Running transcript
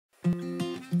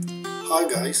Hi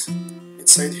guys,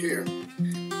 it's Said here.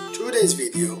 Today's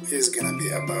video is gonna be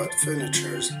about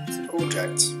furnitures and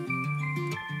objects.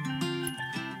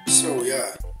 So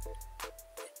yeah,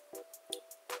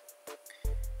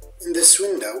 in this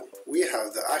window we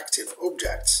have the active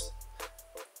objects.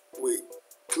 We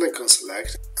click on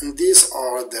select and these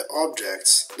are the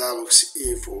objects Dialux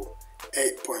Evo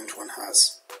 8.1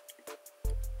 has.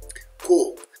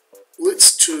 Cool,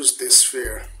 let's choose this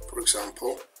sphere for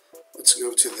example. Let's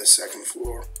go to the second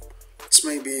floor. Let's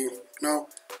maybe, no,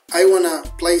 I wanna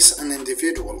place an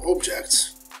individual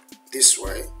object this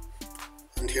way,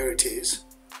 and here it is.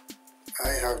 I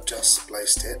have just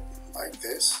placed it like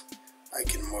this. I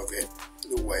can move it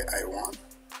the way I want.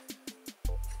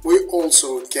 We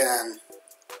also can,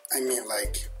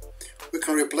 we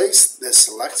can replace the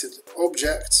selected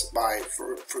objects by,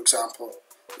 for example,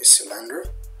 this cylinder,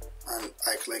 and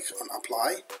I click on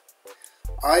apply.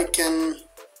 I can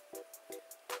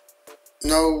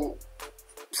now,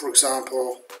 for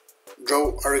example,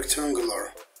 draw a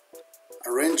rectangular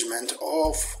arrangement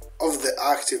of the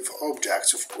active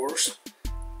objects, of course,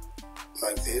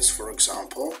 like this, for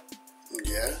example.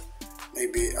 Yeah,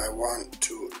 maybe I want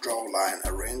to draw line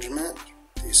arrangement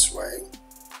this way,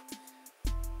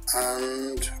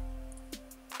 and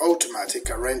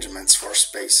automatic arrangements for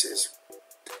spaces.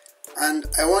 And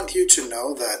I want you to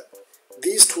know that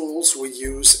these tools we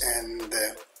use in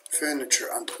the Furniture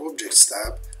and Objects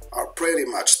tab are pretty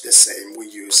much the same we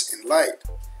use in light,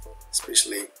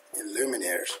 especially in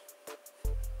luminaires.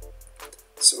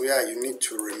 So yeah, you need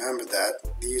to remember that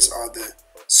these are the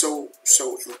so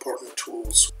important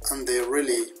tools, and they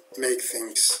really make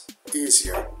things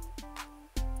easier.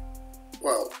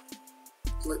 Well,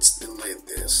 let's delete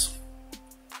this.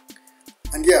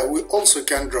 And yeah, we also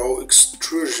can draw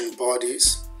extrusion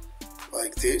bodies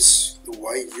like this, the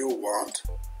way you want.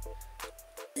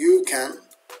 You can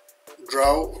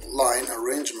draw line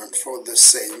arrangement for the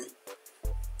same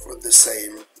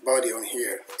body on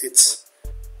here.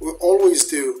 We always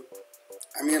do.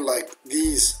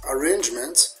 These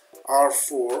arrangements are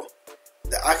for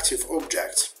the active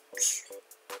object.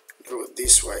 Do it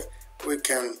this way. We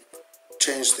can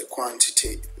change the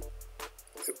quantity.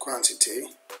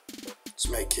 Let's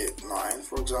make it 9,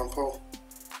 for example.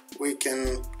 We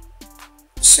can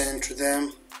center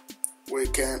them. We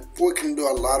can do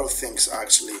a lot of things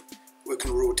actually. We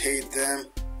can rotate them.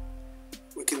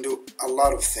 We can do a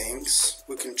lot of things.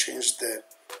 We can change the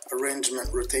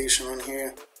arrangement rotation on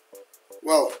here.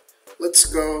 Well, let's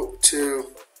go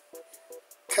to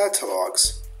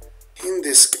catalogs. In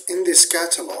this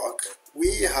catalog,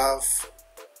 we have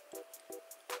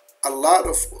a lot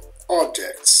of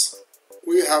objects.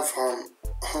 We have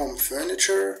home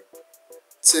furniture,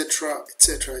 etc.,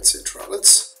 etc., etc.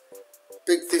 Let's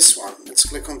pick this one. Let's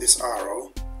click on this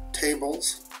arrow.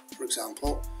 Tables, for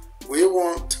example. We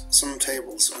want some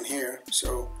tables on here,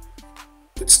 so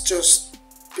let's just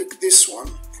pick this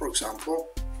one, for example,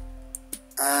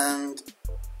 and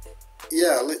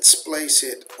yeah, let's place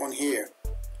it on here.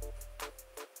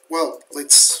 Well,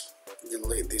 let's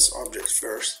delete this object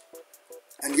first.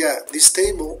 And yeah, this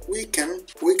table we can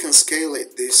scale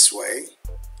it this way.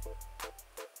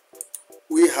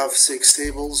 We have 6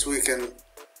 tables. We can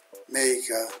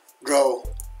draw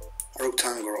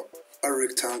a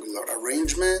rectangular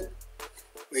arrangement.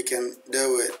 We can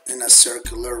do it in a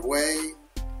circular way.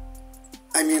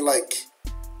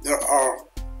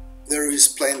 There is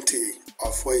plenty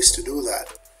of ways to do that.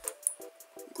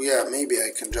 But yeah, maybe I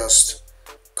can just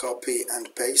copy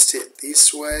and paste it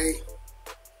this way.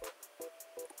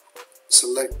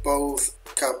 Select both,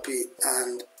 copy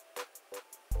and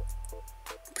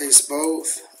paste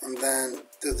both, and then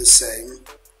do the same.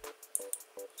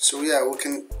 So yeah, we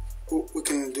can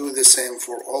do the same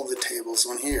for all the tables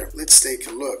on here. Let's take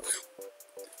a look.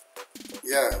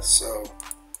 Yeah, so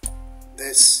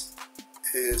this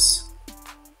is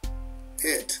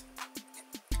it.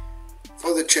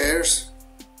 For the chairs,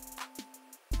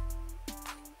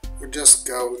 we just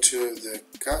go to the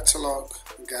catalog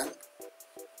again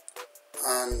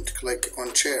and click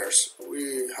on chairs.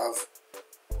 We have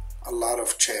a lot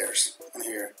of chairs on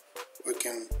here. We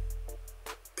can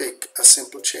pick a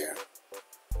simple chair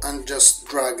and just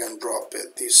drag and drop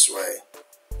it this way,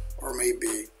 or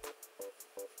maybe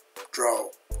draw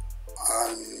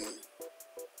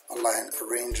a line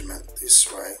arrangement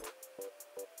this way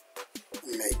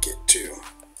and make it 2.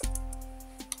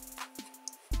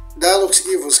 Dialux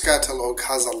Evo's catalog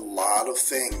has a lot of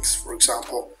things, for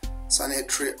example,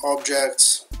 sanitary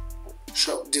objects,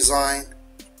 shop design.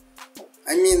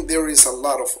 There is a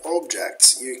lot of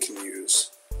objects you can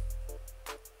use.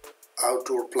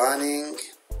 Outdoor planning,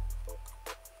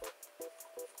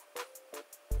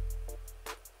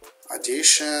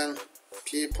 addition,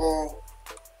 people,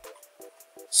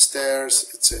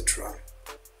 stairs, etc.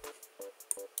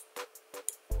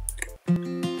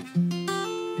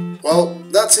 Well,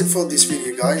 that's it for this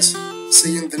video, guys.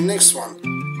 See you in the next one.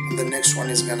 And the next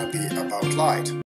one is gonna be about light.